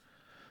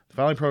The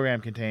following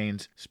program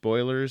contains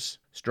spoilers,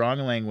 strong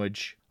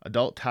language,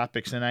 adult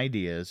topics and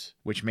ideas,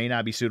 which may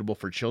not be suitable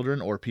for children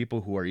or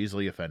people who are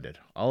easily offended.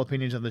 All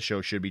opinions on the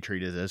show should be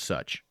treated as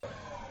such.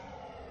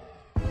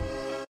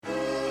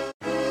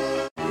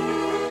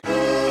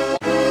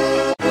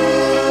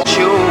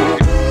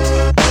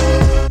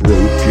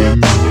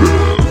 Broken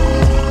Bell.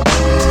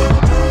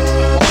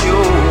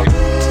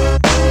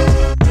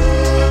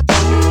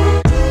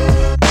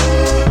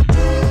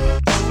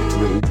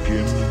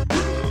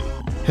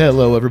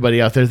 Hello,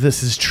 everybody out there.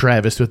 This is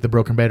Travis with the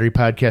Broken Battery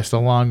Podcast,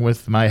 along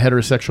with my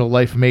heterosexual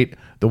life mate,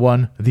 the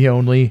one, the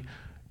only,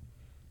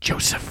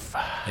 Joseph.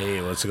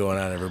 Hey, what's going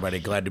on, everybody?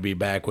 Glad to be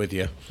back with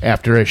you.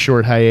 After a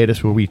short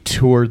hiatus where we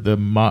toured the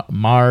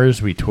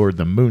Mars, we toured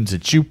the moons of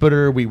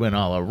Jupiter, we went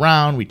all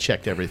around, we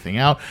checked everything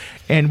out,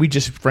 and we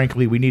just,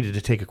 frankly, we needed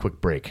to take a quick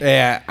break.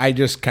 Yeah, I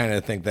just kind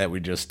of think that we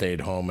just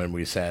stayed home and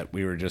we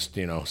were just,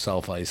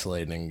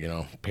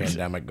 self-isolating,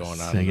 pandemic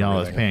going on. Saying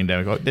all this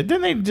pandemic.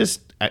 Didn't they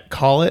just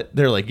call it?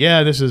 They're like,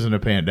 yeah, this isn't a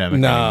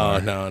pandemic anymore.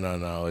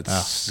 No.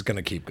 It's going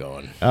to keep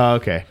going. Oh,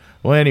 okay.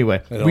 Well,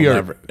 anyway,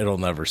 it'll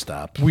never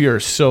stop. We are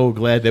so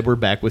glad that we're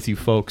back with you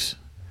folks.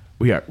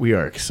 We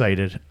are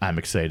excited. I'm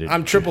excited.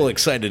 I'm triple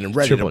excited and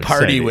ready to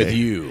party with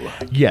you.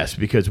 Yes,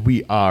 because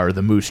we are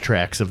the Moose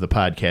Tracks of the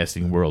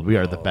podcasting world. We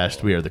are the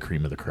best. We are the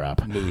cream of the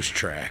crop. Moose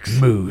Tracks.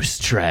 Moose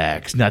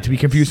Tracks. Not to be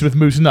confused with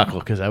Moose Knuckle,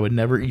 because I would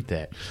never eat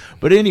that.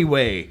 But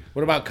anyway.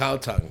 What about cow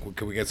tongue?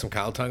 Can we get some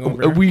cow tongue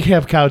over here? We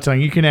have cow tongue.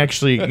 You can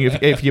actually,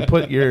 if you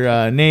put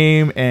your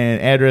name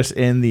and address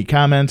in the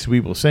comments,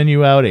 we will send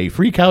you out a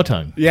free cow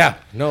tongue. Yeah.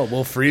 No,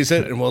 we'll freeze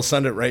it and we'll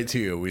send it right to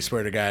you. We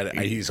swear to God,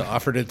 he's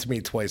offered it to me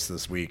twice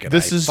this week. And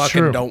this is fucking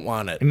true. Don't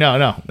want it.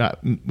 No.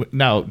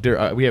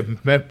 We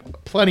have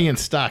plenty in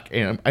stock,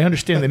 and I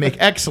understand they make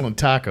excellent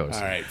tacos.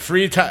 All right,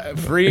 free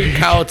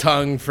cow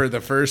tongue for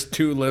the first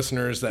 2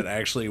 listeners that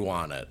actually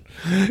want it.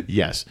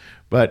 Yes,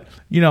 but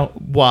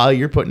while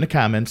you're putting the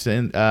comments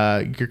in,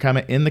 your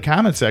comment in the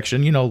comment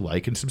section,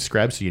 like and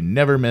subscribe so you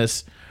never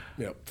miss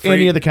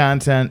any of the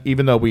content.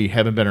 Even though we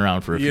haven't been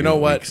around for a few weeks. You know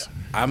what?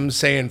 I'm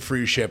saying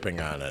free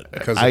shipping on it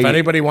because if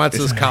anybody wants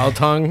this cow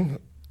tongue,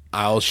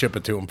 I'll ship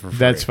it to them for free.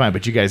 That's fine,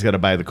 but you guys got to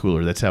buy the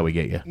cooler. That's how we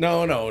get you.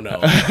 No.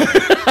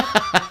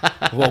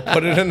 We'll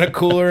put it in the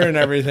cooler and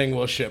everything.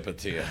 We'll ship it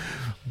to you.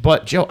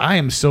 But, Joe, I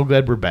am so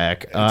glad we're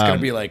back. It's going to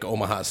be like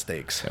Omaha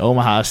steaks.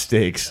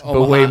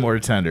 But way more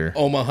tender.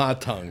 Omaha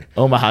tongue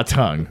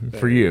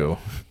For you.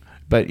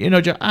 But,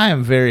 Joe, I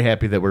am very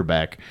happy that we're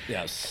back.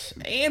 Yes.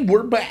 And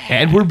we're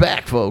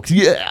back. Folks.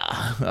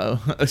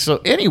 Yeah. So,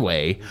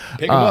 anyway.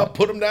 Pick them up,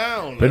 put them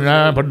down. Put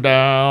them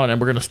down.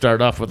 And we're going to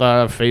start off with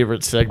our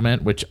favorite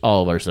segment, which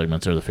all of our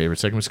segments are the favorite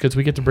segments because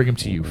we get to bring them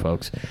to you,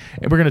 folks.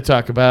 And we're going to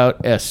talk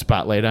about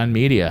Spotlight on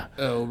Media.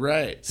 Oh,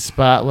 right.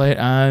 Spotlight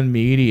on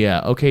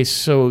Media. Okay,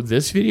 so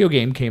this video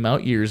game came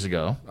out years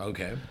ago.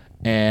 Okay.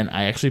 And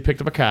I actually picked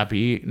up a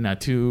copy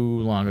not too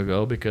long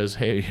ago because,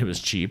 hey, it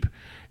was cheap.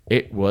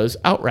 It was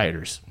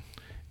Outriders.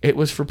 It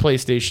was for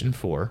PlayStation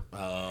 4.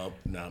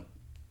 No.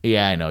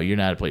 Yeah, I know. You're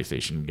not a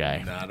PlayStation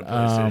guy. Not a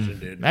PlayStation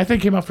dude. I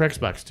think it came out for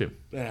Xbox, too.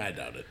 I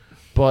doubt it.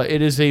 But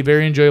it is a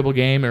very enjoyable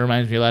game. It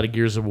reminds me a lot of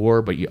Gears of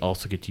War, but you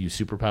also get to use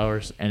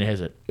superpowers. And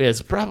it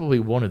has probably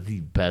one of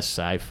the best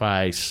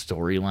sci-fi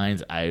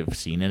storylines I've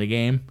seen in a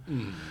game.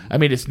 I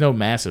mean, it's no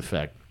Mass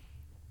Effect.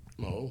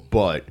 Oh.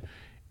 But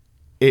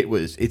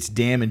it's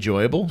damn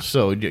enjoyable.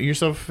 So do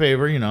yourself a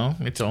favor,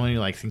 it's only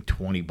like I think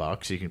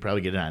 $20. You can probably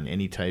get it on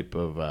any type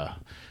of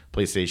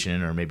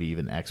PlayStation or maybe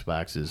even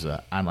Xbox's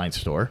online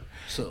store.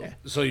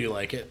 So you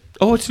like it?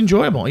 Oh, it's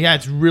enjoyable. Yeah,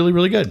 it's really,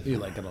 really good. You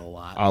like it a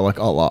lot. I like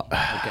it a lot.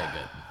 Okay,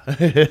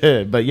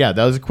 good. But yeah,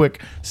 that was a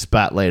quick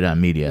Spotlight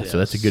on Media. So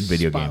that's a good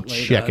video game.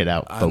 Check it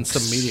out, folks. On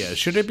some media.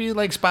 Should it be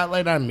like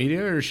Spotlight on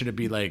Media or should it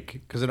be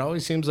like, because it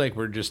always seems like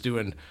we're just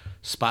doing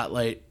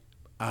Spotlight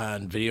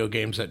on video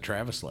games that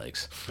Travis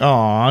likes.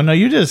 Oh no,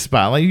 you just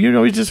Spotlight.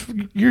 You're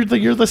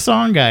the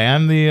song guy.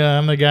 I'm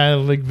the guy that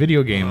like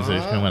video games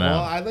that's coming out.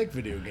 Well, I like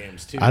video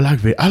games too. I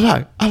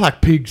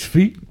like pig's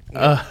feet.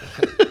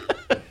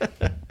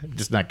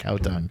 Just not cow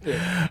tongue.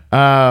 Yeah.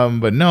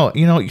 But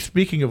no,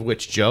 speaking of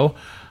which, Joe,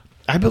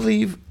 I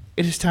believe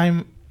it is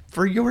time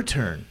for your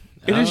turn.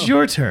 It is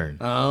your turn.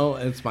 Oh,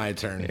 it's my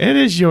turn. It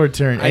is your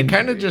turn. I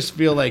kind of just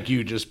feel like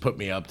you just put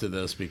me up to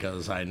this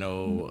because I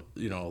know,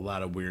 a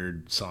lot of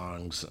weird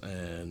songs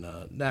and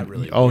not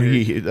really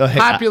weird.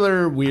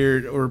 Popular,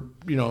 weird, or,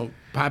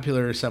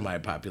 popular,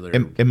 semi-popular.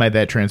 Am I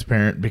that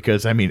transparent?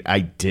 Because, I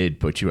did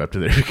put you up to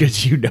there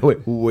because you know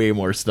it way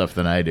more stuff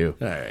than I do.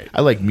 All right. I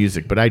like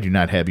music, but I do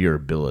not have your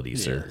ability,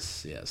 sir.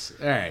 Yes.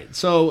 All right.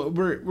 So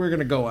we're going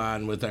to go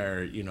on with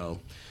our,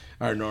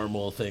 our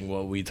normal thing,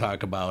 what we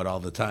talk about all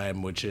the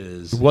time, which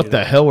is... What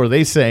the hell were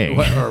they saying?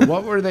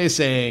 What were they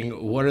saying?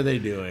 What are they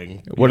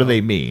doing? What do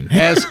they mean?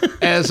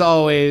 As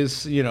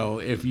always,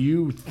 if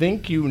you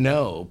think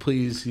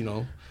please,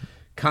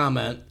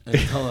 comment and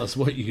tell us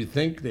what you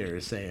think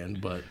they're saying.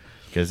 But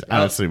because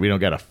honestly, we don't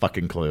got a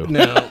fucking clue.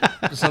 No.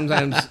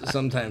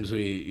 sometimes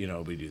we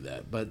do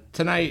that. But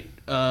tonight,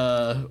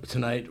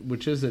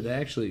 which is it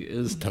actually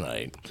is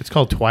tonight. It's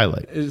called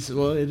Twilight. It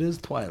is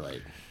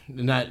Twilight.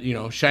 Not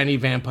shiny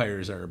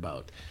vampires are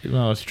about.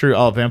 Well, it's true.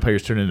 All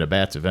vampires turn into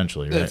bats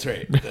eventually. Right? That's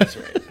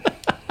right.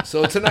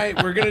 So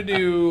tonight we're gonna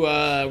do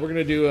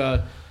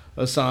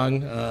a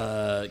song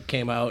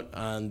came out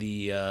on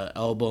the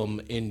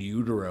album In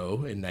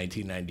Utero in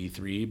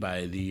 1993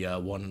 by the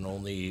one and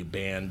only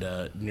band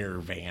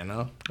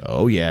Nirvana.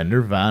 Oh yeah,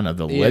 Nirvana,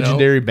 the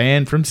legendary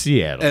band from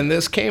Seattle. And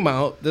this came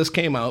out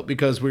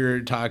because we were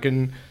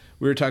talking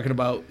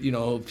about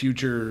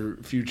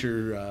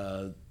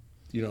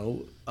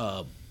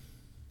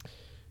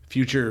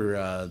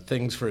future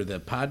things for the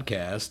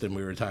podcast, and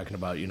we were talking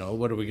about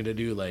what are we gonna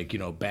do, like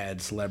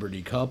bad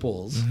celebrity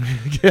couples,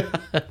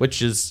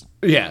 which is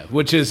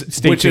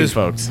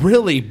folks.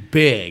 Really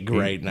big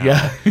right now.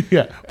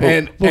 Yeah.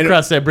 We'll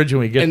cross that bridge when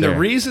we get there. And the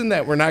reason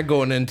that we're not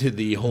going into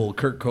the whole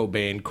Kurt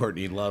Cobain,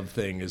 Courtney Love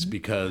thing is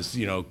because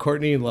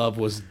Courtney Love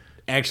was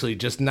actually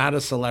just not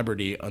a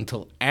celebrity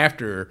until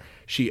after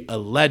she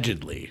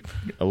allegedly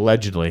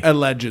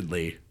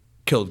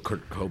killed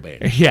Kurt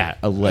Cobain. Yeah,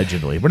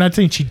 allegedly. We're not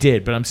saying she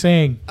did, but I'm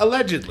saying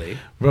allegedly.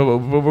 But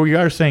we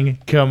are saying,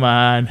 come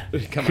on.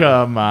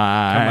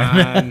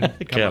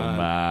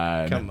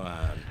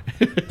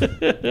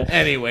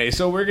 Anyway,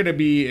 so we're gonna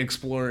be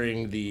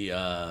exploring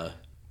the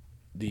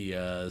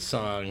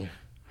song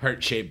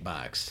 "Heart-Shaped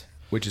Box,"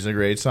 which is a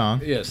great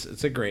song. Yes,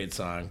 it's a great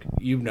song.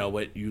 You know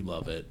it, you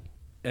love it,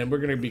 and we're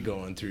gonna be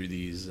going through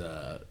these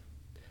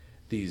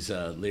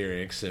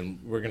lyrics, and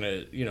we're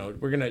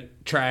gonna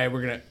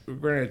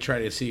try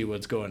to see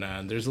what's going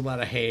on. There's a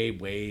lot of hey,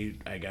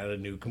 wait, I got a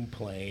new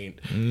complaint.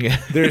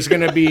 There's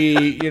gonna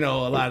be a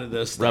lot of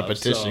this stuff,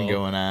 repetition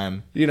going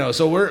on.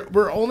 So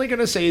we're only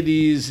gonna say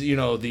these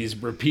these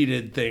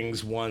repeated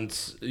things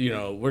once.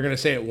 We're gonna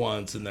say it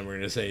once, and then we're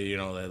gonna say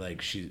that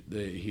like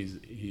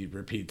he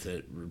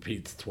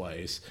repeats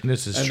twice.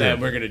 This is true. And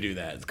then we're gonna do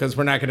that because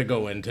we're not gonna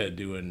go into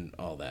doing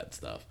all that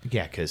stuff.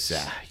 Yeah, because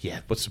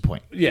what's the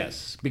point?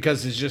 Yes,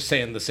 because it's just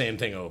saying the same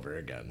thing over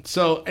again.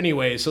 So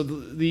anyway,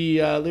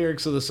 the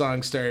lyrics of the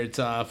song starts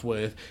off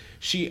with,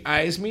 "She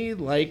eyes me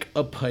like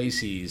a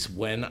Pisces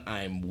when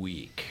I'm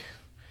weak.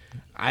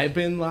 I've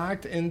been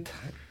locked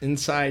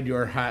inside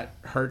your hot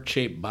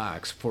heart-shaped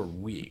box for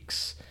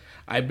weeks.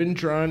 I've been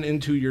drawn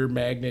into your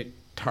magnet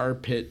tar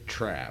pit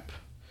trap.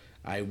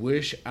 I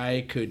wish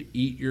I could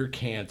eat your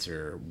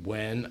cancer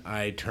when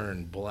I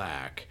turn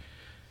black.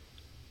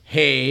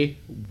 Hey,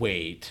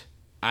 wait,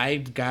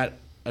 I've got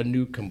a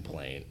new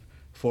complaint.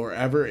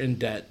 Forever in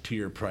debt to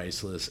your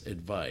priceless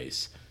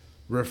advice.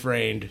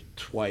 Refrained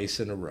twice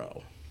in a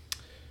row."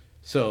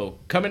 So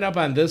coming up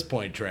on this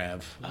point,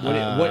 Trav,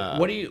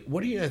 what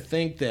do you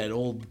think that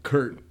old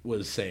Kurt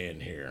was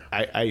saying here?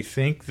 I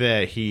think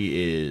that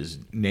he is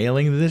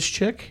nailing this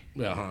chick.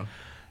 Uh-huh.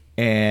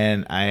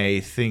 And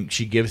I think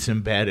she gives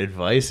him bad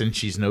advice, and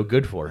she's no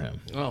good for him.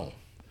 Oh.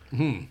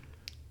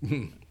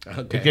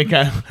 Okay.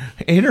 Kind of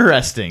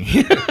interesting.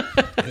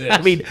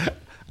 I mean,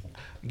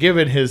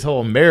 given his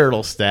whole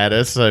marital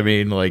status, I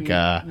mean, like,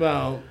 yeah.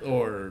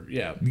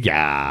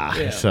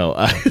 So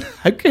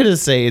I'm gonna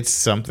say it's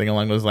something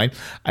along those lines.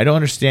 I don't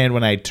understand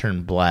when I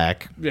turn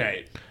black.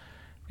 Right.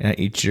 And I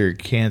eat your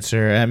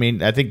cancer. I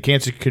mean, I think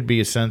cancer could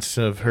be a sense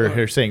of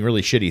her saying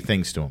really shitty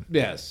things to him.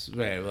 Yes.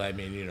 Right. Well, I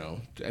mean,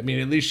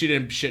 at least she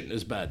didn't shit in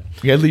his bed.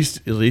 Yeah, at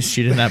least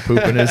she did not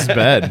poop in his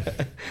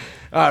bed.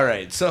 All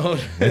right, so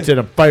instead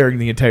of firing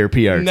the entire PR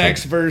team.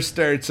 Next verse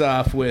starts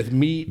off with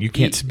meat. You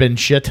can't spin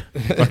shit.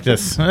 Fuck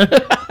this.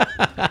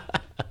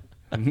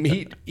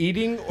 Meat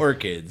eating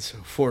orchids.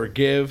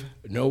 Forgive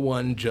no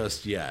one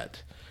just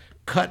yet.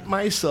 Cut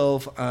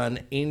myself on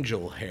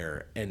angel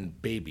hair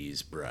and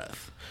baby's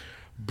breath.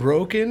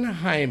 Broken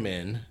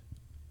hymen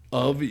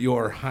of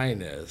your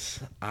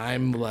highness.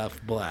 I'm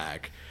left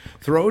black.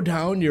 Throw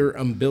down your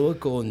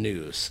umbilical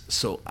noose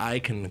so I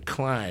can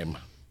climb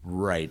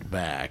right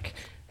back.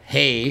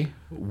 Hey,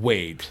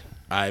 wait,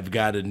 I've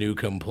got a new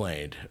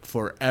complaint.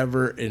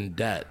 Forever in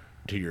debt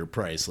to your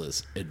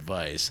priceless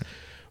advice.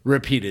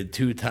 Repeated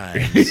 2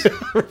 times.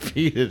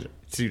 Repeated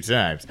 2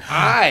 times.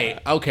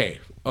 Okay.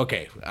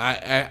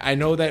 I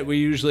know that we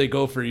usually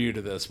go for you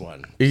to this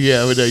one.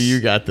 Yeah, but no,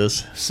 you got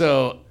this.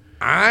 So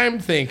I'm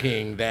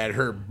thinking that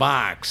her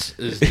box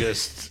is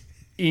just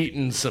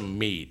eating some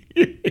meat.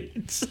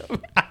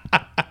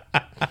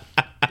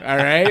 All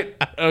right.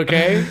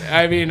 Okay.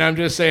 I mean, I'm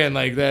just saying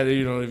like that.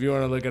 If you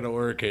want to look at an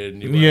orchid,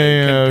 and you want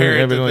to compare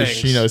it to things,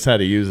 she knows how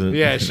to use it.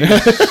 Yeah,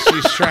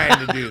 she's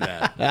trying to do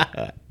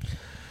that.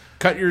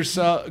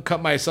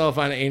 Cut myself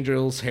on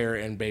angel's hair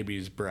and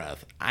baby's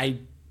breath.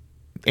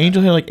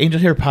 Angel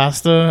hair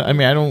pasta. I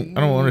mean, I don't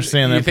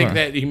understand that. You think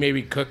that he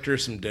maybe cooked her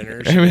some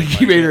dinner? I mean,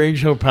 he made her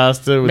angel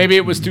pasta. Maybe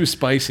it was too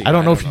spicy. I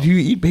don't know if you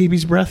eat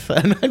baby's breath.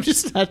 I'm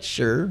just not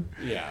sure.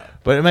 Yeah,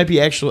 but it might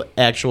be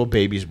actual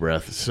baby's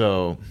breath.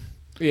 So.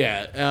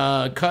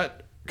 Yeah,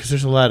 cut Because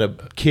there's a lot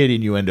of kid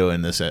innuendo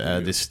in this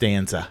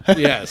stanza.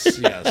 Yes.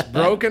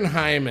 Broken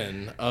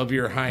hymen of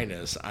your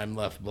highness, I'm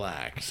left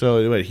black.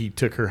 So what? He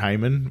took her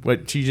hymen.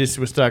 What? She just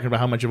was talking about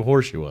how much of a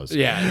whore she was.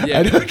 Yeah.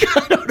 I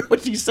don't know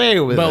what she's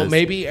saying with well, this.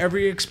 maybe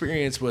every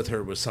experience with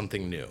her was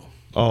something new.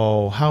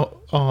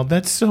 Oh,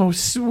 that's so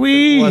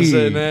sweet.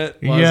 Wasn't it?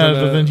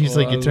 But then she's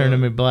like, you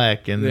turn me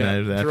black. And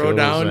throw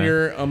down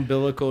your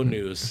umbilical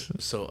noose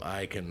so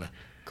I can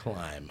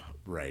climb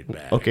right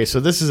back. Okay, so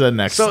this is a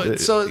next. So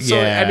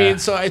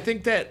I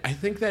think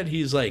that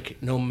he's like,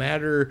 no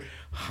matter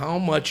how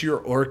much your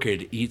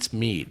orchid eats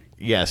meat,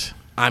 yes,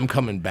 I'm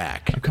coming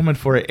back. I'm coming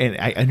for it, and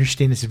I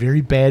understand it's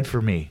very bad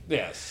for me.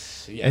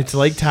 Yes. It's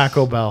like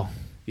Taco Bell.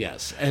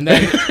 Yes, and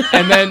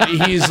then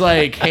he's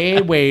like,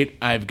 hey, wait,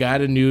 I've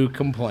got a new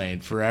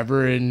complaint.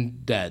 Forever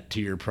in debt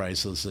to your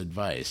priceless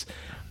advice.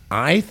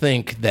 I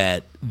think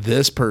that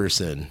this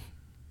person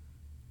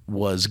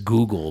was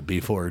Google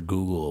before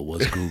Google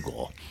was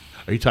Google.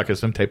 Are you talking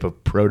some type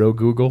of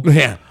proto-Google?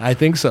 Yeah, I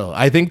think so.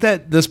 I think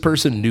that this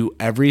person knew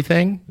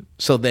everything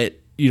so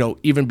that,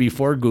 even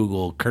before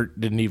Google,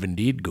 Kurt didn't even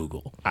need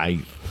Google. I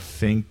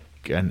think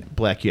a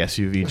black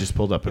SUV just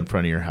pulled up in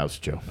front of your house,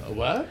 Joe.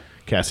 What?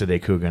 Casa de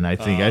Coogan. I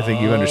think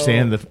you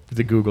understand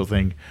the Google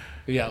thing.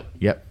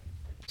 Yep.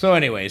 So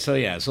anyway, so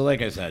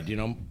like I said,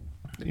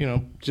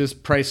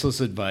 just priceless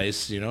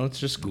advice. It's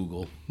just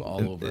Google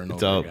all over and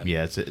over again.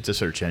 Yeah, it's a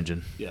search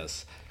engine.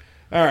 Yes.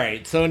 All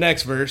right. So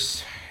next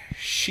verse.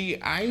 She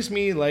eyes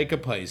me like a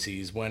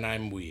Pisces when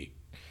I'm weak.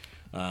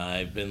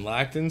 I've been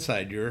locked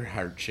inside your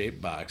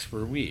heart-shaped box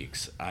for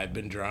weeks. I've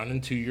been drawn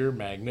into your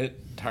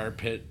magnet tar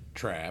pit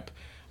trap.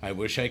 I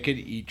wish I could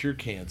eat your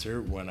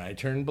cancer when I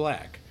turn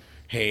black.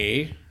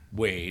 Hey,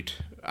 wait,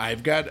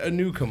 I've got a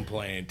new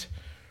complaint.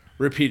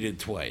 Repeated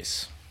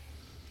twice.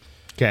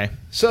 Okay.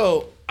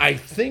 So I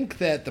think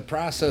that the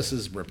process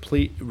is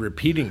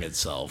repeating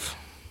itself.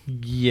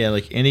 Yeah,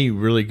 like any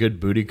really good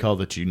booty call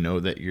that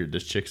that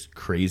this chick's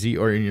crazy,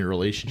 or in your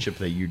relationship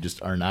that you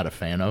just are not a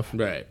fan of.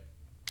 Right.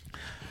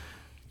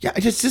 Yeah,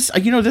 this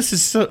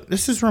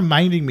is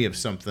reminding me of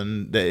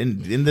something that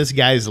in this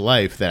guy's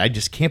life that I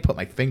just can't put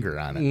my finger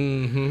on it.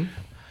 Mm-hmm.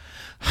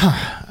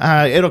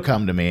 It'll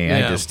come to me.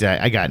 Yeah.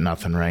 I got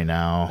nothing right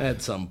now.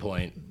 At some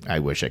point. I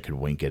wish I could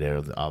wink it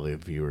at all the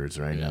viewers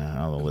right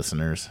now, all the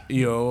listeners.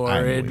 Your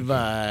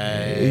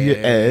advice.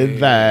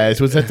 Advice.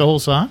 Was that the whole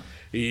song?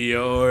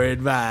 Your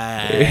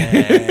advice.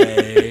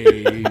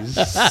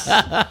 Advice.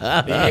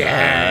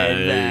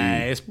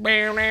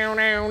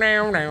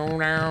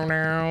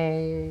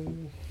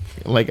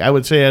 Like, I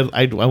would say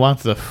I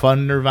want the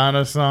fun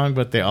Nirvana song,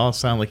 but they all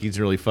sound like he's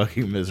really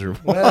fucking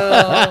miserable.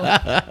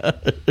 Well,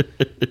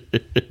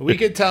 we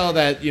could tell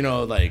that,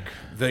 like,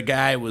 the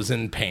guy was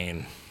in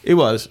pain. It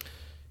was.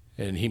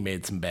 And he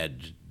made some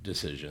bad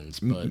decisions,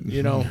 but,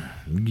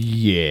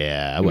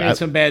 Yeah. He made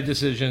some bad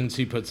decisions.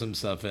 He put some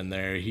stuff in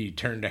there. He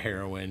turned to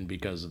heroin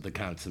because of the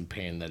constant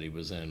pain that he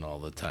was in all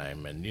the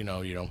time. And,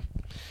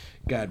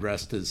 God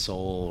rest his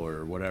soul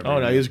or whatever. Oh,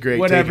 no, he was great.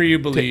 Whatever you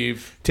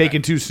believe.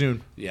 Taken too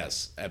soon.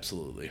 Yes,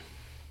 absolutely.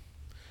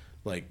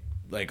 Like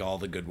all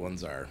the good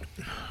ones are.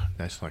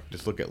 That's like,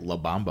 just look at La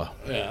Bamba.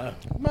 Yeah.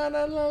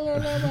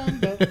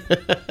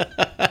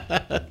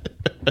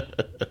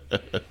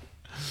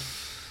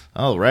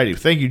 Alrighty.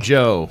 Thank you,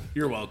 Joe.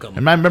 You're welcome.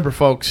 And remember,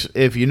 folks,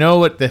 if you know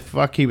what the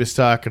fuck he was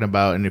talking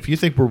about, and if you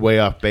think we're way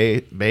off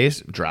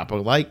base, drop a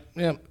like.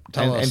 Yep.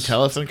 And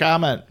tell us in a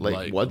comment,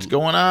 what's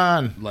going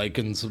on. Like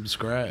and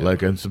subscribe.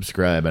 Like and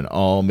subscribe on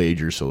all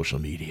major social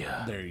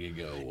media. There you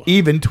go.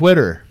 Even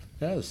Twitter.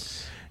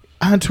 Yes.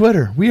 On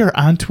Twitter. We are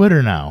on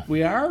Twitter now.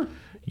 We are?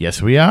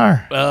 Yes, we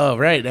are. Oh,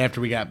 right. After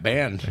we got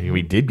banned.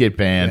 We did get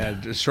banned. Yeah,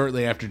 just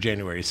shortly after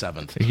January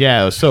 7th.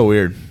 Yeah, it was so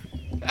weird.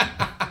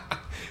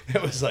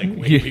 It was like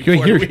way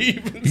before we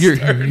even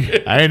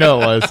started. I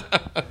know it was.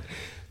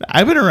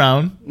 I've been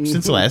around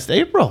since last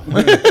April.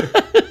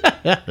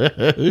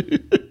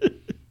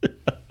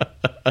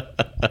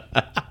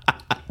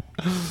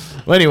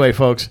 Well, anyway,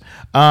 folks,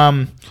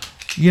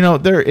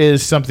 there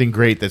is something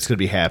great that's going to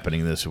be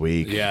happening this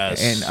week.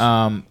 Yes.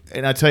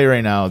 And I'll tell you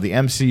right now, the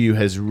MCU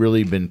has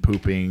really been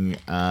pooping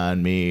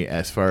on me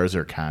as far as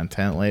their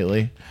content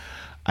lately.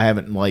 I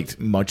haven't liked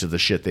much of the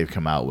shit they've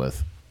come out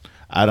with.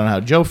 I don't know how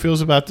Joe feels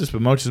about this,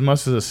 but most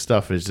of this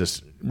stuff is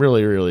just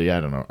really, really,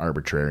 I don't know,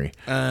 arbitrary.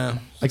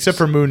 Except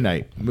for Moon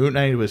Knight. Moon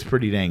Knight was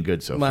pretty dang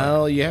good so far.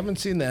 Well, you haven't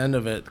seen the end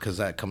of it because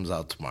that comes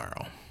out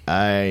tomorrow.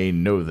 I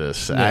know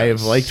this. Yes. I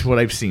have liked what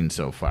I've seen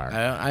so far.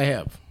 I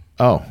have.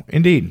 Oh,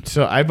 indeed.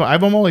 So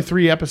I'm only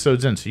 3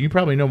 episodes in, so you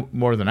probably know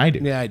more than I do.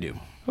 Yeah, I do.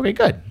 Okay,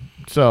 good.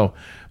 So,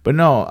 but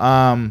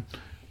no,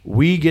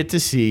 we get to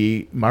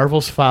see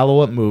Marvel's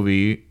follow-up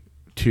movie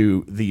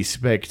to the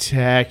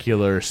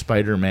spectacular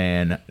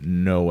Spider-Man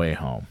No Way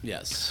Home.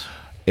 Yes.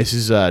 This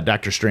is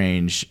Doctor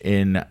Strange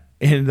in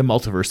the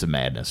Multiverse of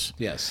Madness.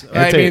 Yes.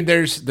 I mean,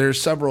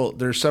 there's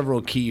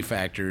several key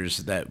factors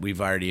that we've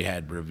already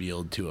had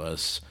revealed to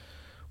us,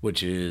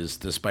 which is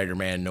the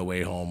Spider-Man No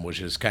Way Home, which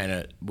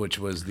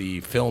was the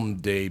film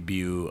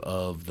debut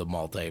of the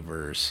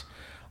multiverse.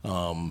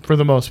 For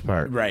the most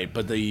part. Right,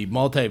 but the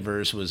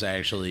multiverse was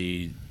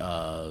actually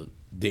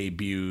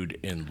debuted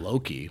in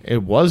Loki.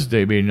 It was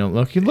debuted in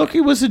Loki. Loki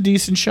was a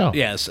decent show.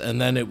 Yes, and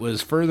then it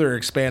was further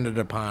expanded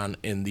upon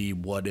in the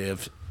What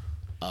If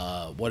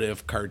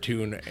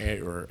cartoon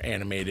or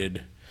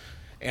animated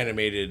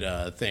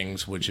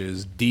things, which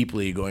is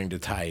deeply going to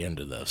tie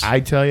into this.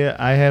 I tell you,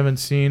 I haven't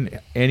seen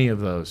any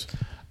of those.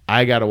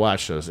 I got to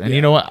watch those. And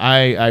you know what?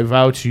 I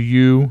vow to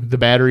you, the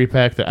battery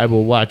pack, that I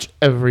will watch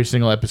every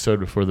single episode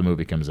before the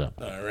movie comes out.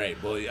 All right.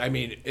 Well, I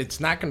mean, it's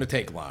not going to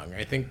take long.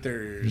 I think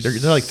they're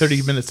like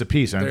 30 minutes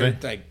apiece,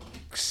 aren't they? Like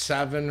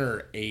 7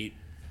 or 8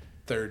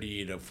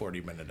 30 to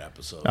 40-minute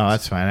episodes. Oh,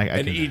 that's fine.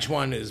 And each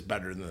one is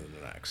better than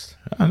the next.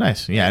 Oh,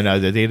 nice. Yeah, I know.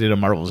 They did a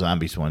Marvel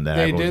Zombies one that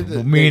I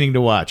was meaning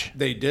to watch.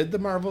 They did the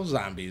Marvel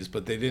Zombies,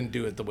 but they didn't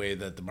do it the way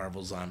that the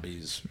Marvel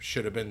Zombies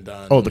should have been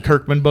done. Oh, the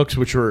Kirkman books,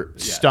 which were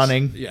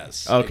stunning.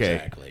 Yes. Okay.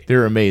 Exactly.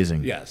 They're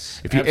amazing. Yes.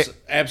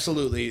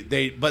 Absolutely.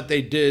 They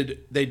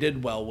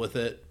did well with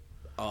it.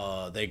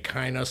 They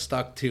kind of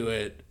stuck to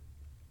it.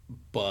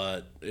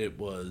 But it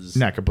was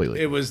not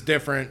completely. It was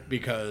different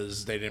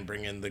because they didn't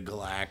bring in the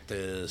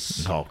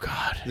Galactus. Oh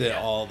God!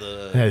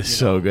 That is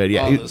so good.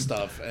 Yeah, all the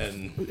stuff.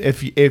 And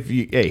if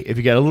you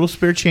got a little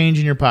spare change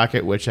in your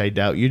pocket, which I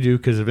doubt you do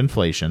because of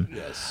inflation.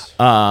 Yes.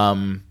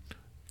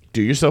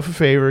 Do yourself a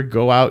favor.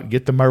 Go out,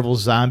 get the Marvel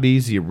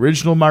Zombies, the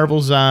original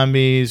Marvel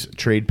Zombies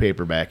trade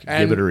paperback.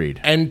 Give it a read.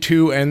 And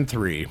 2 and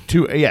 3.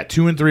 2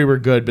 and 3 were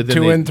good, but then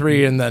 2 and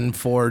 3, and then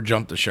 4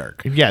 jumped the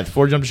shark. Yeah,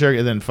 4 jumped the shark,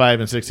 and then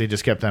 5 and 6 they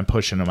just kept on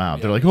pushing them out.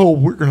 Yeah. They're like, "Oh,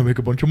 we're gonna make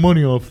a bunch of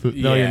money off the."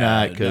 No, you're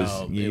not,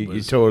 because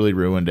you totally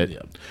ruined it.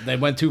 Yep. They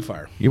went too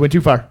far. You went too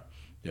far.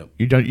 Yep.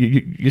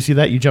 You see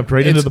that? You jumped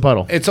right into the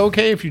puddle. It's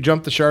okay if you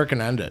jump the shark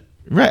and end it.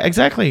 Right,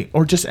 exactly.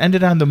 Or just end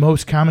it on the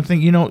most common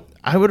thing. You know,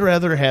 I would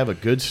rather have a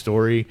good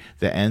story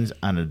that ends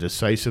on a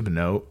decisive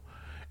note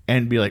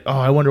and be like, "Oh,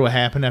 I wonder what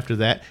happened after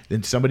that,"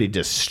 than somebody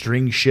just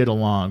string shit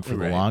along for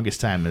the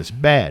longest time. It's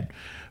bad.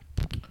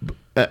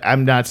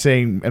 I'm not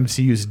saying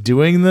MCU's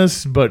doing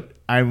this, but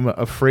I'm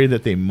afraid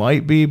that they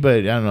might be, but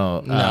I don't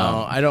know.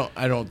 No, I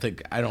don't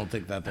think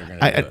that they're going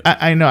to do it.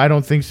 I know, I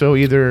don't think so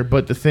either,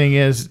 but the thing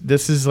is,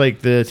 this is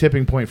like the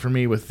tipping point for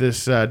me with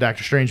this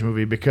Doctor Strange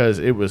movie, because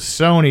it was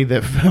Sony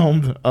that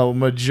filmed a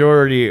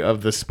majority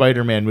of the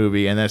Spider-Man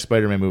movie, and that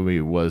Spider-Man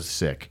movie was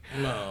sick.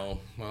 No,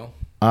 well.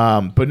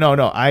 But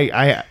no,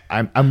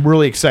 I'm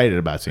really excited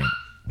about seeing it.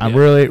 I'm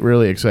really,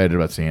 really excited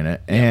about seeing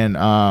it.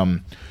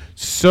 And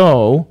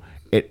so...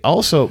 It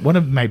also, one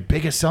of my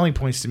biggest selling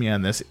points to me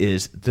on this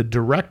is the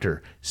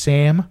director,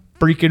 Sam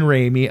freaking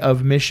Raimi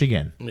of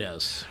Michigan.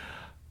 Yes.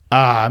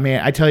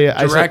 Man, I tell you.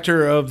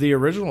 Director of the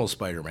original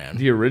Spider-Man.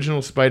 The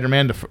original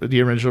Spider-Man,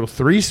 the original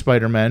 3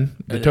 Spider-Men,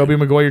 the Tobey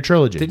Maguire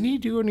trilogy. Didn't he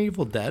do an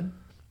Evil Dead?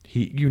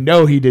 He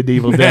did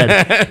Evil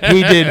Dead.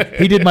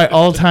 He did my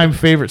all-time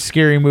favorite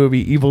scary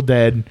movie, Evil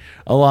Dead,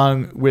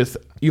 along with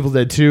Evil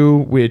Dead 2,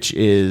 which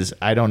is,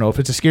 I don't know if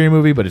it's a scary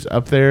movie, but it's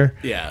up there.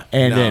 Yeah.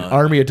 And then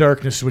Army of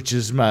Darkness, which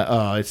is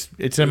my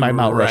it's in my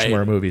Mount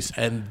Rushmore movies.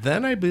 And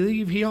then I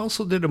believe he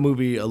also did a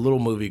little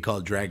movie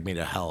called Drag Me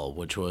to Hell,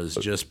 which was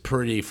just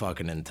pretty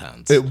fucking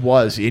intense. It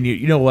was, and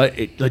you know what?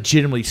 It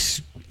legitimately.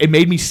 It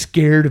made me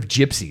scared of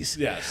gypsies.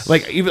 Yes.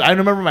 Like, even I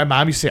remember my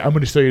mom used to say, "I'm going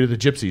to show you to the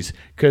gypsies,"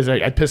 because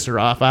I pissed her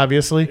off,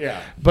 obviously.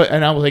 Yeah.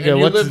 And I was like, you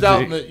lived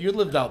out in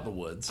the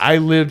woods. I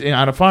lived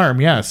on a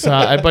farm, yes.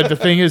 But the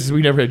thing is,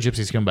 we never had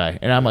gypsies come by.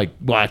 And I'm like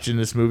watching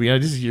this movie.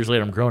 And this is years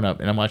later. I'm grown up,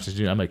 and I'm watching this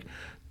movie. I'm like,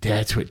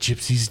 that's what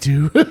gypsies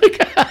do.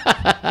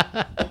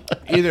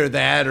 Either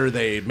that, or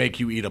they make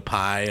you eat a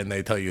pie, and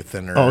they tell you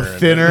thinner. Oh,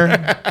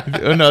 thinner.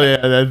 Oh no,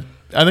 yeah.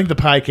 I think the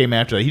pie came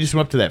after that. He just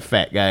went up to that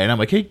fat guy, and I'm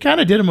like, he kind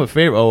of did him a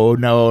favor. Oh,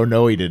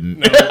 no, he didn't.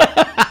 No.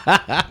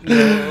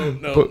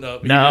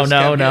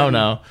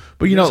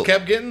 But, you know,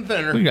 kept getting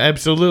thinner.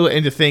 Absolutely.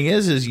 And the thing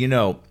is, you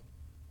know,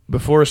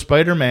 before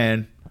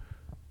Spider-Man,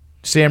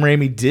 Sam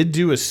Raimi did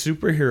do a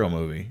superhero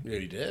movie. Yeah,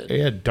 he did.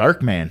 Yeah,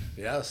 Darkman.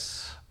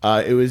 Yes.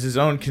 It was his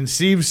own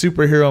conceived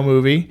superhero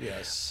movie.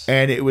 Yes.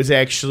 And it was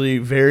actually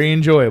very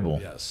enjoyable.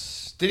 Yes.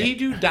 Did he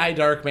do Die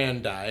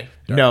Darkman Die?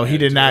 No, he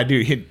did not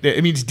do.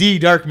 It means D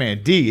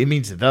Darkman. D. It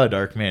means the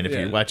Darkman if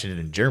you're watching it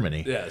in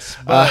Germany. Yes,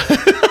 but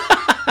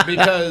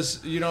because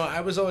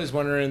I was always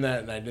wondering that,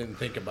 and I didn't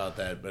think about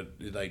that. But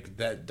like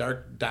that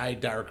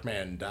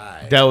Darkman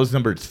Die. That was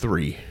number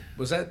 3.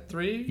 Was that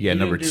 3? Yeah,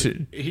 number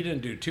 2. He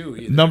didn't do 2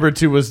 either. Number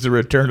 2 was The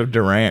Return of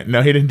Durant.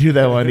 No, he didn't do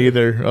that one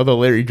either. Although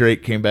Larry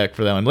Drake came back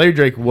for that one. Larry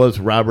Drake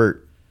was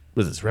Robert.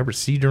 Was it Robert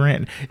C.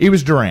 Durant? He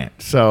was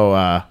Durant.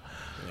 So.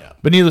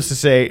 But needless to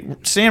say,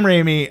 Sam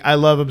Raimi, I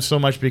love him so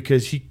much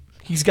because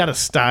he's got a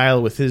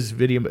style with his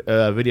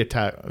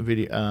videography.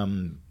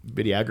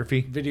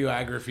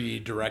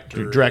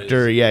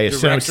 Director, yeah,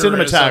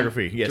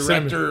 cinematography, yeah,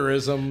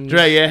 directorism,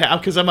 yeah,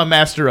 because I'm a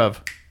master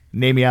of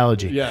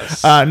namiology.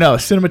 Yes, no,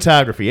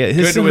 cinematography. Yeah,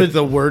 good with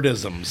the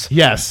wordisms.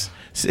 Yes,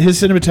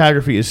 his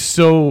cinematography is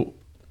so.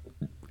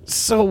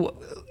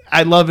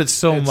 I love it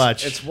so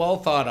much. It's well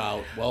thought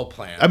out, well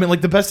planned. I mean,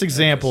 like the best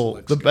example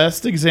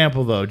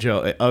though,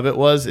 Joe, of it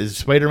is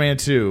Spider-Man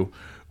 2,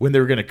 when they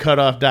were going to cut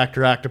off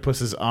Dr.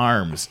 Octopus's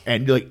arms,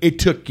 and like it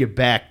took you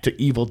back to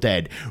Evil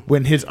Dead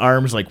when his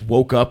arms like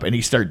woke up and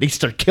they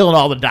started killing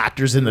all the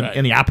doctors in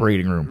the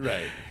operating room.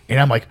 Right. And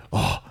I'm like,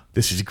 oh,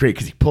 this is great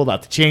because he pulled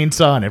out the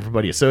chainsaw and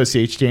everybody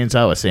associates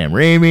chainsaw with Sam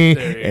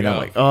Raimi. And I'm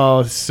like,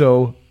 oh,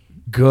 so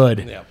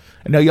good. Yeah.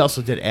 I know he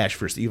also did Ash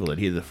vs. Evil Dead.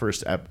 He did the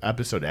first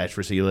episode of Ash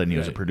vs. Evil Dead, and he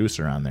was a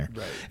producer on there.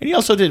 Right. And he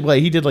also did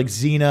he did like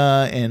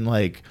Xena and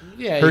like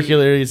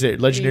Hercules,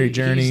 Legendary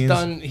Journeys.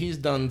 He's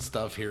done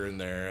stuff here and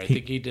there. I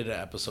think he did an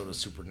episode of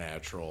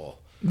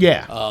Supernatural.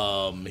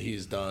 Yeah.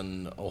 He's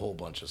done a whole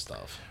bunch of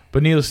stuff.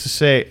 But needless to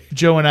say,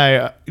 Joe and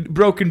I,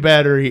 Broken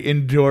Battery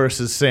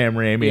endorses Sam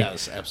Raimi.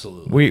 Yes,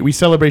 absolutely. We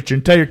celebrate your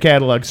entire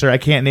catalog, sir. I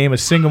can't name a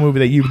single movie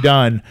that you've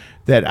done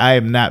that I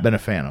have not been a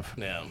fan of.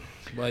 Yeah.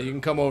 Well, you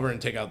can come over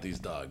and take out these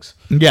dogs.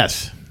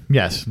 Yes,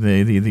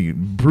 the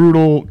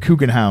brutal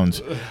Coogan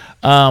hounds.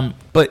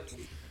 But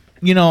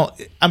you know,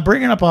 I'm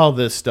bringing up all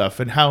this stuff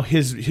and how he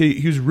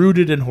was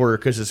rooted in horror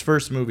because his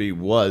first movie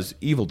was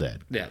Evil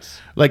Dead.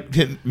 Yes, like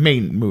his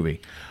main movie.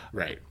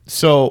 Right.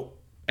 So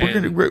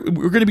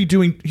we're gonna be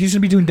doing. He's gonna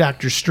be doing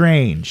Doctor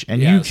Strange,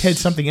 and you had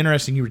something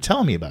interesting you were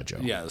telling me about, Joe.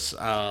 Yes,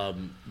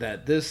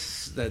 that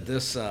this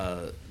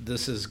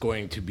is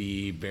going to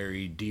be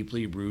very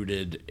deeply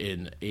rooted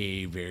in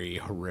a very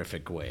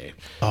horrific way.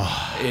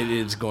 Oh. It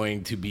is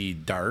going to be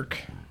dark.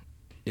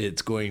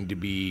 It's going to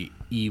be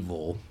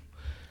evil.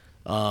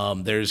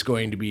 There's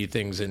going to be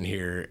things in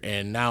here,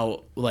 and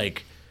now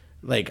like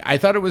I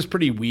thought it was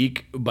pretty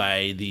weak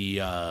by the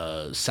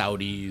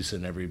Saudis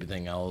and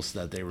everything else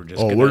that they were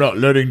just. We're not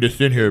letting this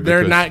in here.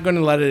 They're not going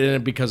to let it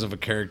in because of a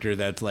character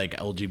that's like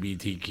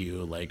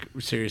LGBTQ. Like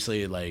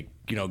seriously, like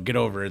get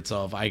over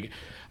itself. I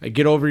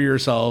get over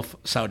yourself,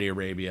 Saudi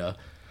Arabia.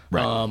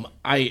 Right.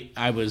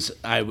 I was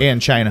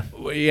and China.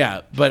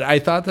 Yeah, but I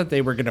thought that they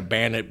were going to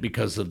ban it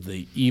because of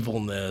the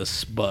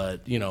evilness.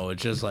 But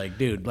it's just like,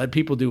 dude, let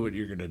people do what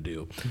you're going to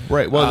do.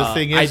 Right. Well, the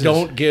thing is, I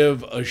don't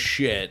give a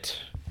shit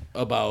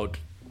about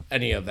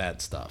any of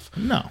that stuff.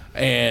 No.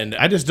 And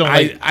I just don't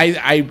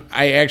I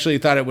actually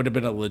thought it would have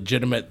been a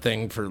legitimate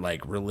thing for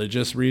like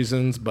religious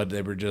reasons, but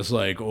they were just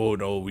like, oh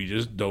no, we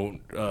just don't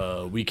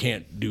we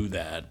can't do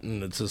that.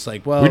 And it's just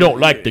like, well, we don't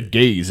like the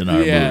gays in our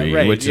movie,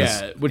 right, which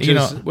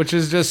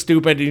is just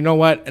stupid. You know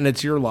what? And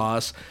it's your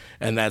loss.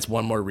 And that's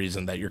one more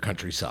reason that your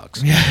country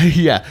sucks.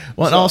 Yeah.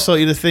 Well, and also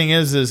the thing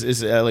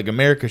is like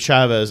America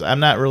Chavez,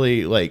 I'm not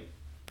really like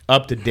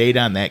up to date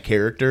on that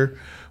character.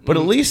 But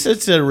at least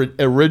it's an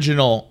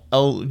original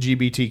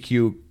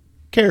LGBTQ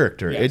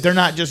character. Yes. They're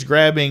not just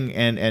grabbing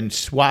and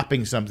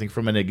swapping something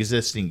from an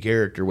existing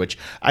character, which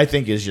I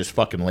think is just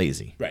fucking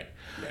lazy. Right.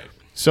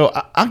 So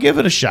I'll give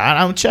it a shot.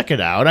 I'll check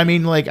it out. I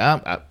mean, like,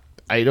 I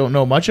don't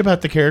know much about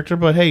the character,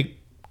 but hey,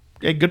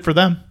 good for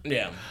them.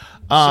 Yeah.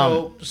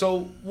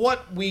 So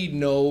what we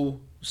know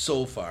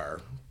so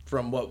far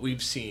from what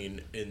we've seen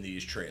in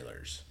these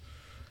trailers.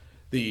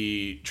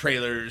 The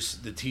trailers,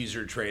 the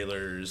teaser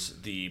trailers,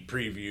 the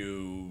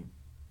preview,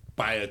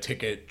 buy a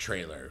ticket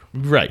trailer.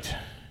 Right.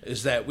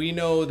 Is that we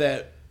know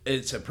that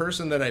it's a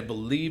person that I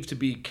believe to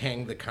be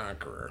Kang the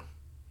Conqueror.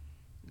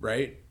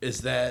 Right?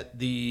 Is that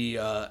the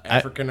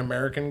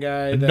African-American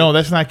guy? No,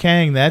 that's not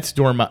Kang. That's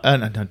not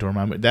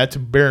Dormammu. That's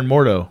Baron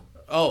Mordo.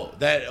 Oh,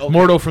 that... Okay.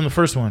 Mordo from the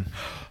first one.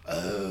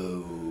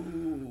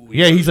 Oh.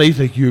 Yeah, he's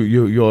like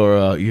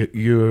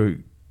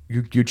you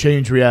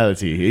change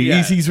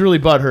reality. He's really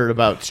butthurt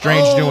about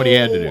Strange doing what he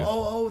had to do.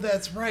 Oh,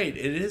 that's right.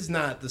 It is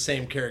not the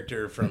same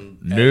character from...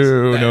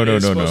 No.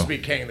 It's supposed to be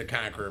Kang the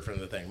Conqueror from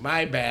the thing.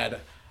 My bad.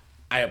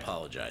 I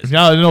apologize.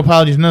 No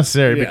apologies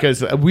necessary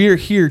because we're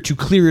here to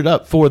clear it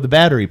up for the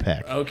battery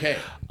pack. Okay.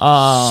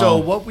 So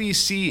what we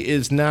see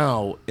is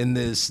now in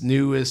this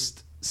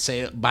newest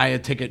buy a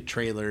ticket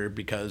trailer,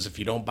 because if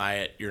you don't buy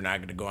it, you're not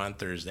going to go on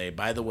Thursday.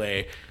 By the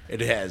way, it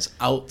has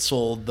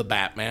outsold the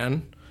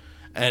Batman.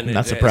 And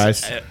not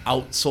surprised.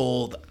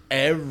 Outsold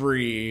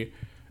every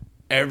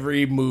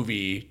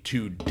movie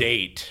to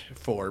date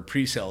for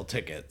pre-sale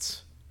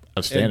tickets.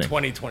 Outstanding. In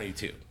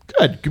 2022.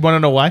 Good. You want to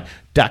know why?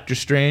 Doctor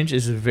Strange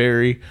is a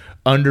very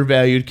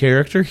undervalued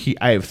character.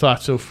 I have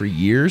thought so for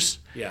years.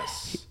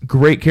 Yes.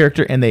 Great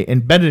character, and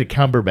Benedict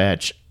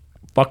Cumberbatch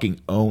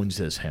fucking owns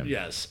as him.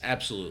 Yes,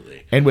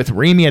 absolutely. And with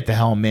Raimi at the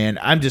helm, man,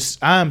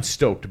 I'm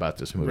stoked about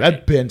this movie. Right.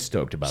 I've been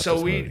stoked about this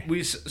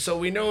movie. So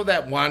we know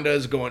that Wanda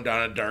is going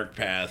down a dark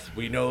path.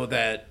 We know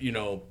that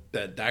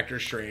that Doctor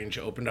Strange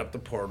opened up the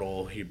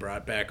portal. He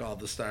brought back all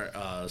the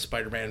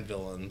Spider-Man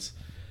villains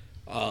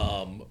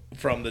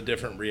from the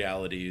different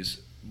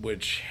realities,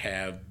 which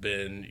have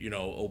been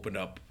opened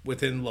up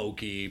within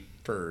Loki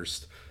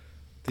first.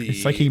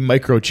 It's like he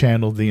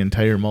micro-channeled the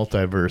entire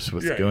multiverse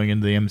with going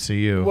into the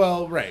MCU.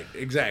 Well, right,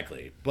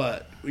 exactly.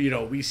 But,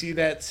 we see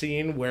that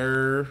scene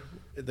where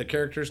the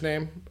character's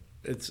name,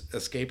 it's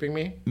escaping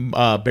me.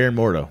 Baron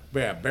Mordo.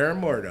 Yeah,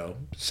 Baron Mordo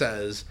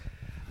says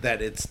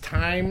that it's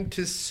time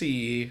to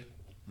see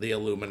the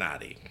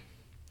Illuminati.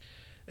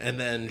 And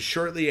then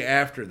shortly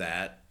after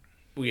that,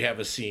 we have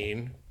a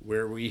scene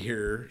where we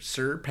hear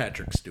Sir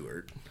Patrick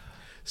Stewart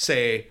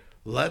say,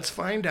 let's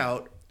find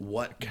out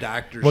what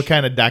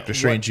kind of Doctor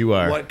Strange you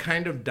are. What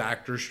kind of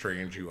Doctor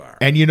Strange you are.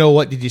 And you know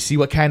what? Did you see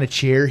what kind of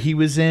chair he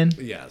was in?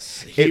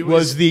 Yes. It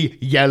was the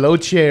yellow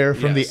chair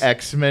from the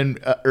X-Men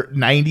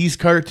 90s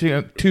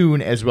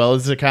cartoon as well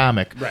as the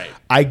comic. Right.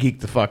 I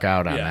geeked the fuck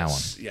out on that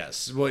one.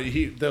 Yes. Well,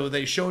 though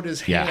they showed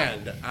his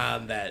hand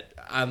on that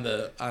on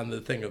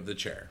the thing of the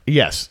chair.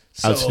 Yes.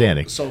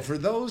 Outstanding. So for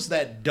those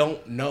that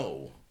don't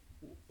know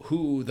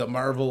who the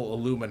Marvel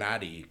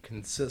Illuminati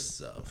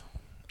consists of.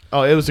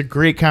 Oh, it was a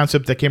great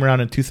concept that came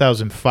around in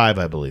 2005,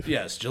 I believe.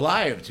 Yes,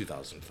 July of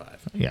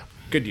 2005. Yeah.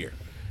 Good year.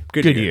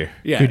 Good year.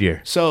 Yeah. Good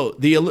year. So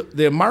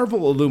the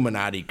Marvel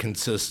Illuminati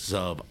consists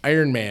of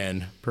Iron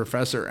Man,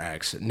 Professor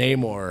X,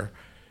 Namor,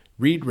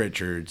 Reed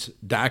Richards,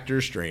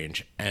 Doctor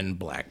Strange, and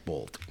Black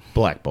Bolt.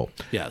 Black Bolt.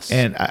 Yes.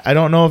 And I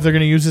don't know if they're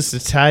going to use this to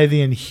tie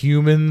the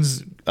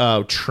Inhumans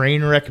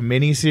Trainwreck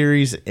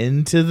miniseries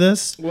into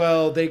this.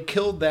 Well, they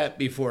killed that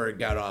before it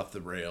got off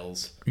the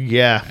rails.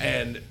 Yeah.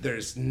 And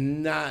there's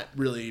not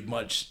really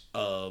much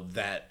of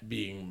that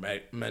being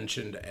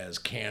mentioned as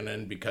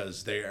canon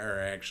because they are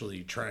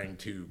actually trying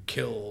to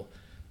kill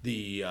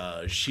the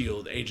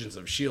S.H.I.E.L.D., Agents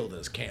of S.H.I.E.L.D.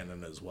 as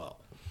canon as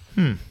well.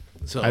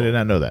 So I did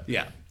not know that.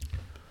 Yeah.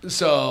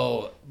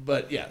 So,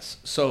 but yes.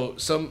 So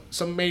some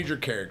major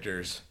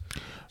characters.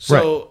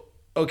 So,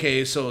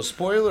 okay, so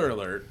spoiler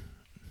alert.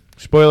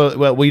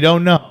 Well, we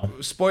don't know.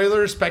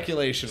 Spoiler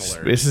speculation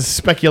alert. This is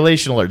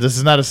speculation alert. This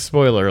is not a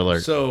spoiler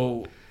alert.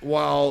 So,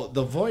 while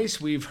the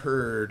voice we've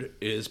heard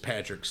is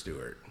Patrick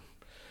Stewart,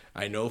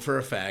 I know for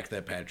a fact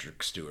that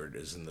Patrick Stewart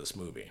is in this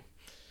movie.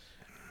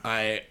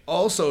 I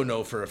also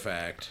know for a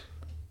fact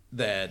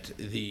that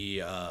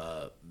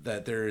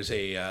that there is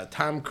a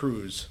Tom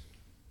Cruise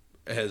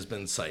has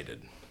been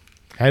cited.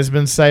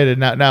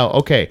 Now,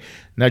 okay.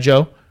 Now,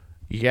 Joe,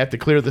 you have to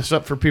clear this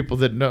up for people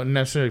that don't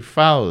necessarily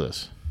follow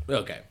this.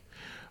 Okay.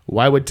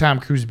 Why would Tom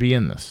Cruise be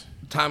in this?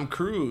 Tom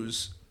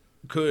Cruise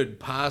could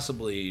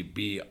possibly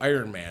be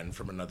Iron Man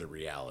from another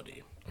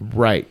reality.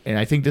 Right. And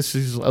I think this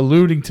is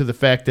alluding to the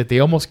fact that they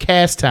almost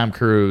cast Tom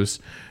Cruise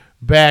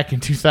back in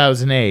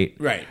 2008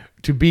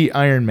 to be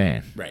Iron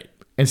Man. Right.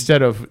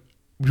 Instead of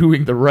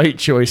doing the right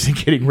choice and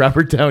getting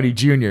Robert Downey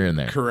Jr. in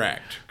there.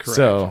 Correct.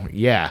 So,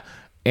 yeah.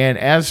 And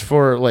as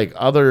for like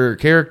other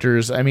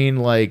characters, I've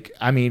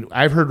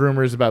heard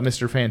rumors about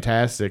Mr.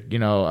 Fantastic,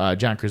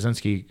 John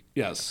Krasinski.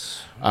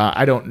 Yes.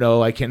 I don't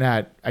know. I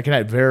cannot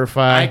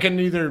verify. I can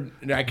neither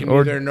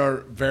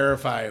nor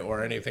verify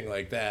or anything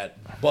like that.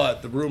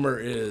 But the rumor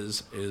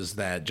is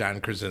that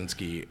John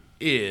Krasinski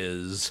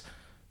is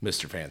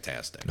Mr.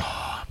 Fantastic.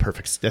 Oh,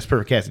 perfect. That's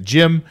perfect casting.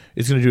 Jim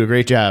is going to do a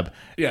great job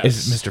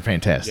as Mr.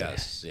 Fantastic.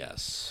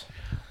 Yes.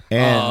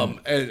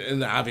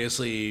 And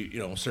obviously,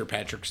 Sir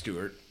Patrick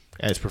Stewart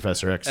as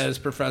Professor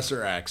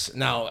X.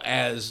 Now,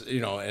 as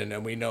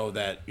and we know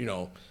that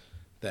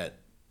that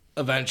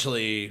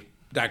eventually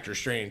Doctor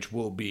Strange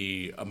will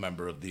be a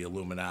member of the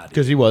Illuminati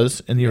because he was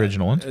in the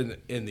original one.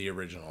 In the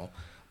original,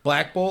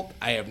 Black Bolt,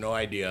 I have no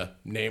idea.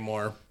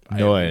 Namor,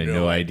 no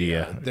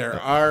idea. There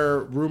are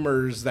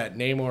rumors that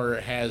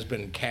Namor has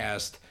been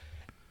cast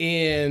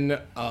in.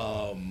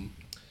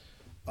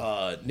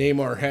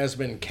 Namor has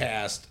been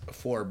cast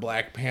for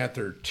Black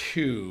Panther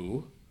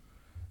 2.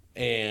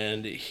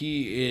 And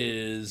he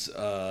is,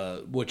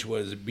 which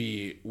was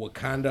be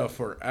Wakanda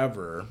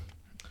Forever,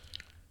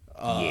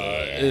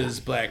 is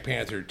Black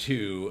Panther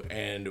 2.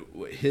 And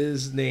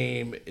his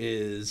name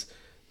is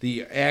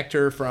the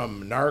actor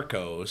from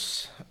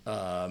Narcos,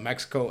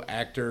 Mexico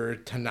actor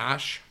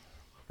Tenoch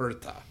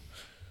Huerta.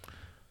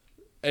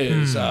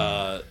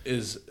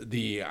 Is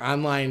the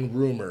online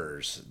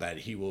rumors that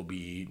he will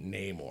be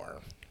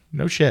Namor.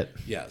 No shit.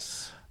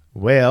 Yes.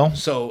 Well,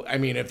 so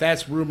if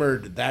that's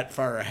rumored that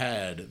far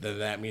ahead, then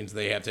that means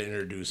they have to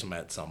introduce him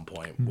at some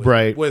point,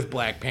 with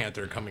Black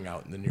Panther coming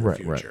out in the near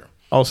future. Right.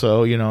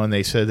 Also, and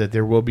they said that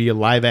there will be a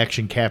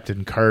live-action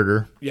Captain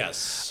Carter.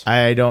 Yes.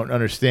 I don't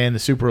understand the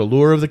super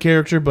allure of the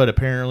character, but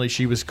apparently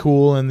she was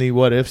cool in the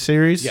What If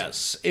series.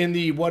 Yes. In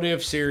the What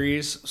If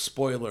series,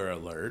 spoiler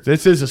alert.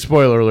 This is a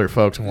spoiler alert,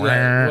 folks.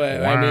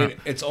 Right.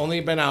 It's only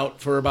been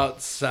out for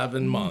about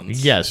 7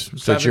 months. Yes.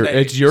 So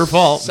it's your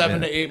fault.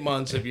 7 to 8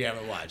 months if you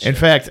haven't watched it. In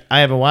fact,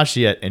 I haven't watched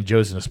it yet, and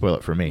Joe's going to spoil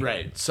it for me.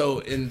 Right. So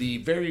in the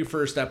very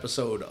first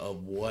episode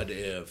of What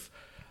If,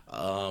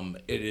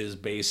 it is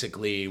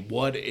basically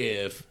what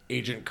if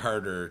Agent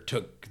Carter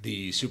took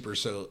the super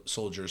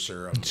soldier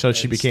serum. So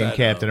she became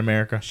Captain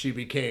America? She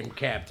became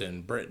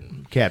Captain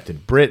Britain.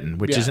 Captain Britain,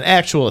 which is an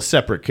actual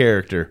separate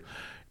character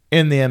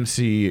in the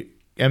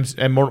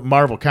and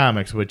Marvel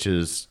Comics, which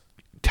is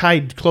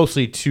tied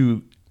closely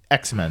to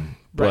X-Men.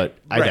 But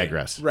I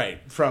digress. Right,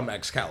 from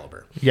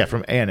Excalibur. Yeah,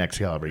 from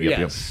Excalibur. Yep,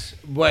 yes.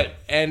 But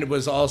and it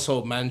was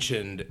also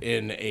mentioned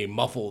in a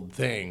muffled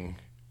thing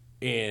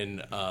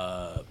in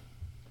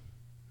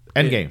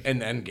Endgame.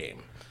 In Endgame.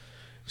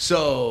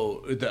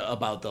 So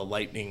about the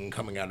lightning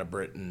coming out of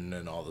Britain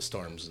and all the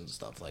storms and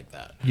stuff like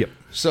that. Yep.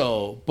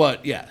 So,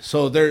 but yeah,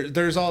 so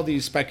there's all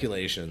these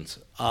speculations.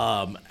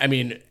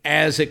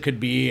 As it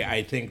could be,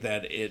 I think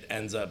that it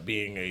ends up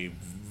being a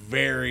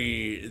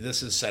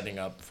this is setting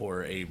up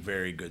for a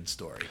very good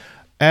story.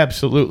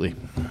 Absolutely.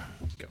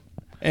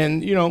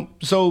 And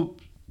so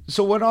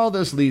what all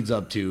this leads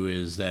up to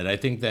is that I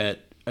think that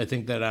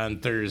on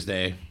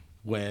Thursday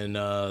when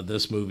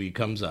this movie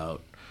comes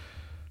out,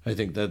 I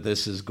think that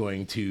this is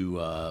going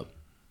to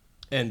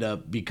end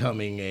up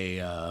becoming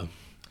a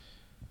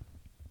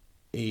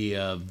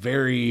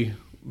very,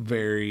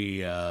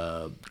 very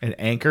an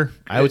anchor.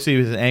 I would say it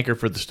was an anchor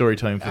for the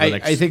storytelling for the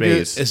next phase. I think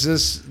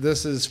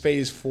this is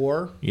phase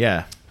 4.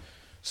 Yeah.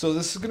 So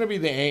this is going to be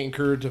the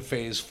anchor to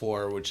phase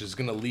 4, which is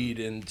going to lead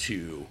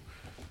into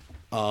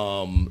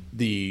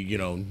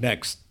the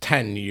next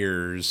 10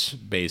 years,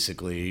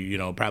 basically.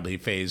 Probably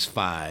phase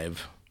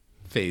 5,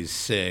 phase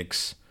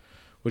 6,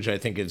 which I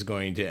think is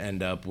going to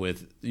end up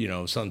with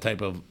some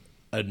type of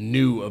a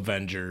new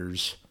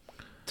Avengers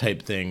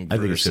type thing. I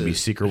think it's going to be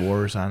Secret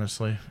Wars,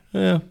 honestly.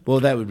 Yeah, well,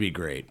 that would be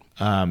great.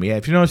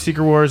 If you know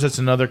Secret Wars, that's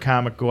another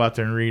comic. Go out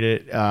there and read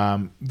it.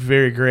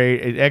 Very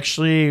great.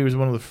 It was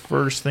one of the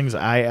first things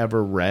I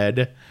ever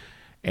read,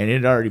 and it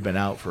had already been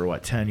out for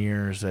 10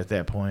 years at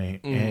that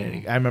point.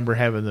 And I remember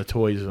having the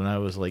toys when I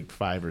was like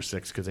 5 or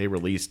 6 because they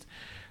released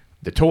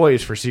the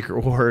toys for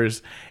Secret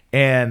Wars,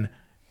 and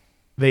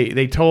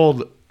they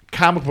told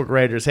comic book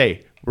writers,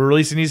 "Hey, we're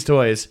releasing these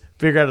toys.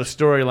 Figure out a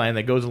storyline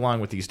that goes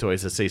along with these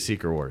toys that say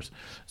Secret Wars."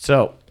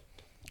 So,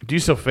 do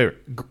yourself a favor.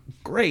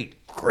 Great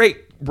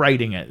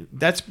writing it.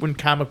 That's when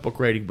comic book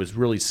writing was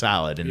really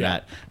solid and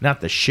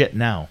not the shit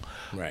now.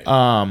 Right.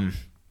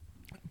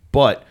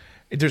 But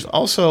there's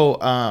also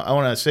I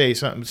want to say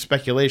something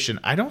speculation.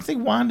 I don't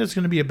think Wanda's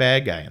going to be a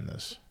bad guy in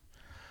this.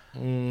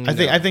 No.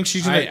 I think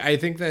she's gonna. I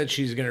think that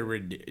she's gonna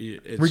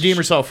redeem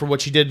herself for what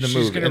she did in the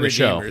movie. She's gonna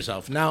redeem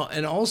herself now,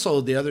 and also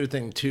the other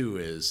thing too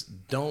is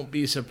don't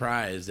be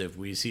surprised if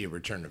we see a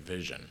return of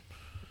Vision.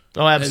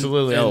 Oh,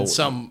 absolutely!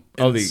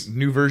 The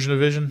new version of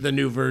Vision, the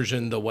new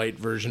version, the white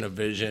version of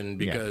Vision,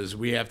 because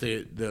we have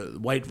to. The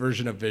white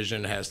version of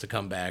Vision has to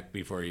come back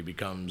before he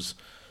comes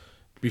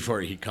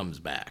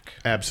back.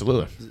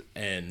 Absolutely,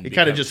 and he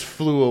kind of just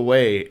flew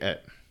away.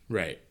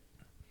 Right.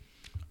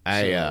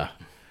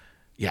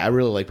 Yeah, I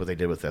really like what they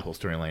did with that whole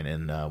storyline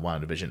in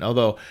WandaVision.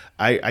 Although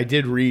I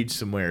did read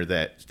somewhere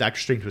that Doctor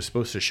Strange was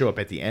supposed to show up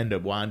at the end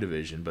of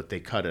WandaVision, but they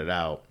cut it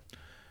out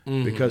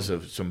because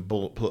of some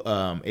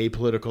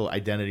apolitical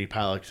identity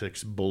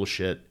politics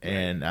bullshit,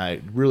 and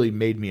it really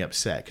made me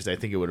upset because I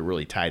think it would have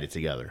really tied it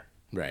together.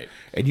 Right.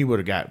 And you would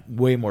have got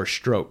way more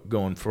stroke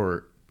going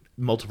for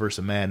Multiverse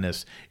of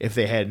Madness if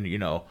they hadn't,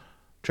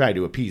 tried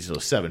to appease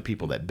those 7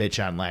 people that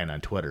bitch online on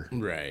Twitter.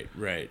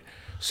 Right.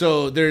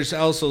 So there's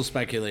also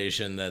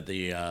speculation that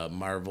the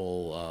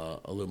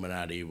Marvel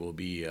Illuminati will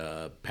be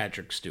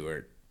Patrick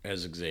Stewart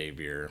as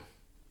Xavier,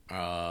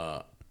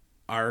 our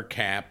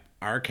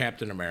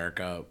Captain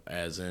America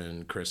as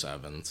in Chris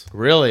Evans.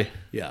 Really?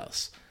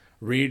 Yes.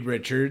 Reed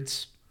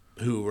Richards,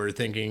 who we're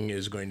thinking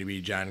is going to be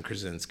John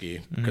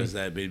Krasinski, because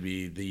that would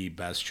be the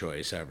best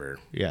choice ever.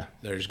 Yeah.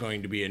 There's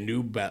going to be a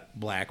new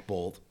Black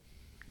Bolt.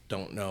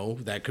 Don't know.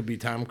 That could be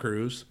Tom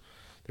Cruise.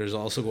 There's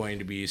also going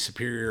to be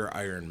Superior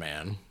Iron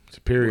Man.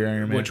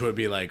 Which would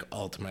be like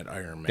Ultimate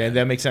Iron Man.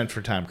 That makes sense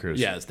for Tom Cruise.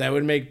 Yes, that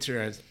would make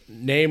sense.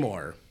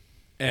 Namor.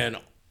 And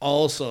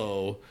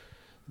also,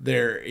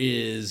 there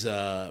is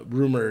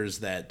rumors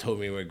that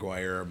Tobey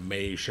Maguire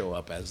may show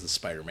up as the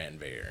Spider-Man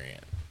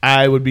variant.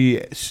 I would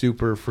be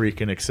super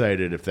freaking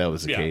excited if that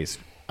was the case.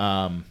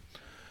 And,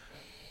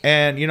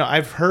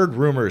 I've heard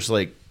rumors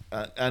like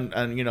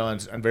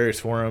on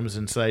various forums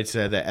and sites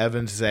that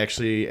Evans has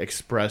actually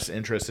expressed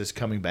interest as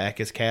coming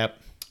back as Cap.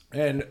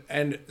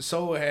 And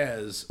so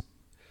has,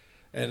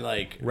 and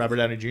like Robert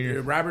Downey Jr.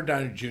 Robert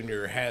Downey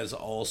Jr. has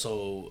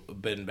also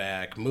been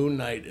back. Moon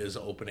Knight is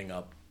opening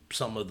up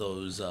some of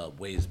those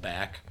ways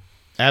back.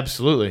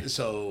 Absolutely.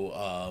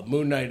 So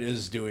Moon Knight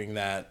is doing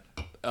that.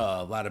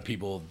 A lot of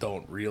people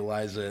don't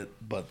realize it,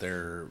 but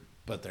they're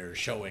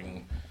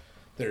showing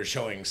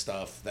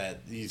stuff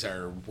that these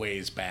are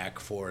ways back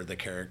for the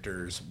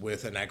characters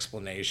with an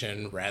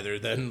explanation rather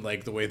than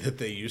like the way that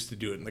they used to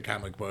do it in the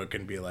comic book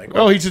and be like,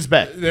 "Oh, he's just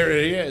back." There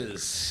he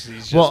is.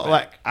 He's just back.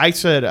 Like I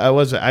said,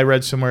 I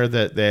read somewhere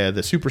that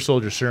the super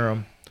soldier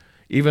serum,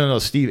 even though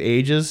Steve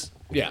ages,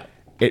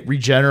 it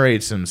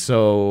regenerates him,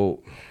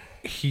 so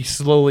he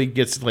slowly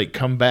gets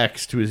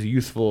comebacks to his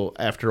youthful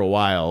after a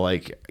while.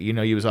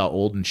 He was all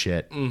old and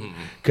shit.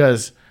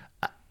 Because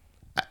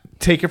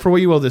take it for what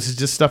you will. This is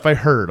just stuff I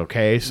heard.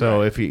 Okay,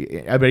 so if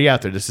anybody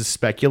out there, this is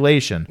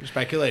speculation.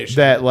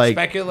 That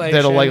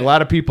a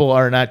lot of people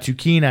are not too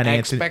keen on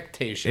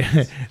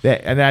expectations.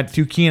 That not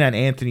too keen on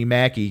Anthony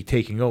Mackie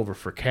taking over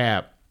for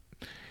Cap,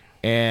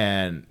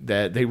 and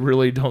that they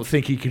really don't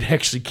think he could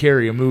actually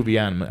carry a movie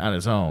on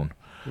his own.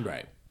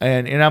 Right.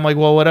 And I'm like,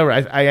 well, whatever.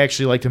 I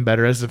actually liked him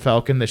better as the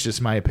Falcon. That's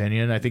just my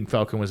opinion. I think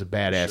Falcon was a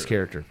badass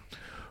character.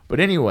 But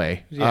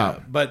anyway.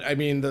 But I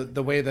mean,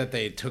 the way that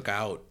they took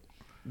out,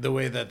 the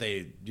way that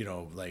they,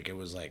 it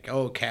was like,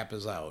 oh, Cap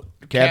is out.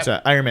 Cap's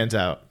out. Iron Man's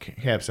out.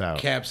 Cap's out.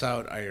 Cap's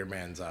out. Iron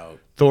Man's out.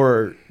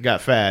 Thor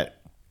got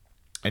fat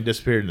and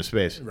disappeared into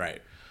space.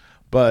 Right.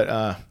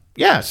 But,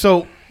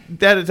 so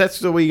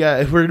that's what we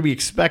got. We're going to be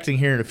expecting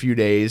here in a few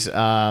days.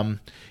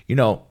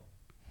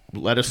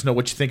 Let us know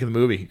what you think of the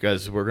movie,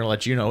 because we're going to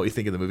let you know what you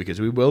think of the movie,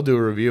 because we will do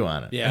a review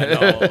on it. Yeah,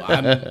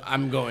 no,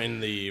 I'm going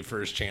the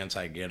first chance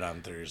I get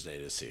on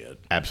Thursday to see it.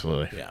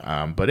 Absolutely.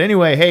 Yeah. But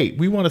anyway, hey,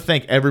 we want to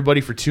thank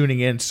everybody for tuning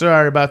in.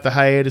 Sorry about the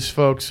hiatus,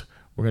 folks.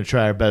 We're going to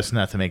try our best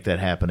not to make that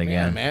happen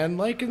again. Yeah, man,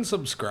 like and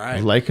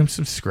subscribe. Like and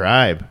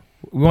subscribe.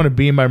 We want to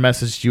beam our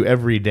message to you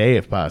every day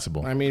if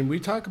possible. I mean, we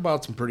talk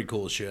about some pretty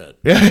cool shit.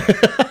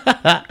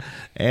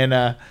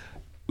 And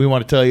we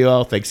want to tell you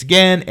all thanks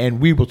again, and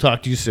we will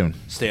talk to you soon.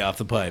 Stay off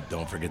the pipe.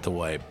 Don't forget to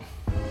wipe.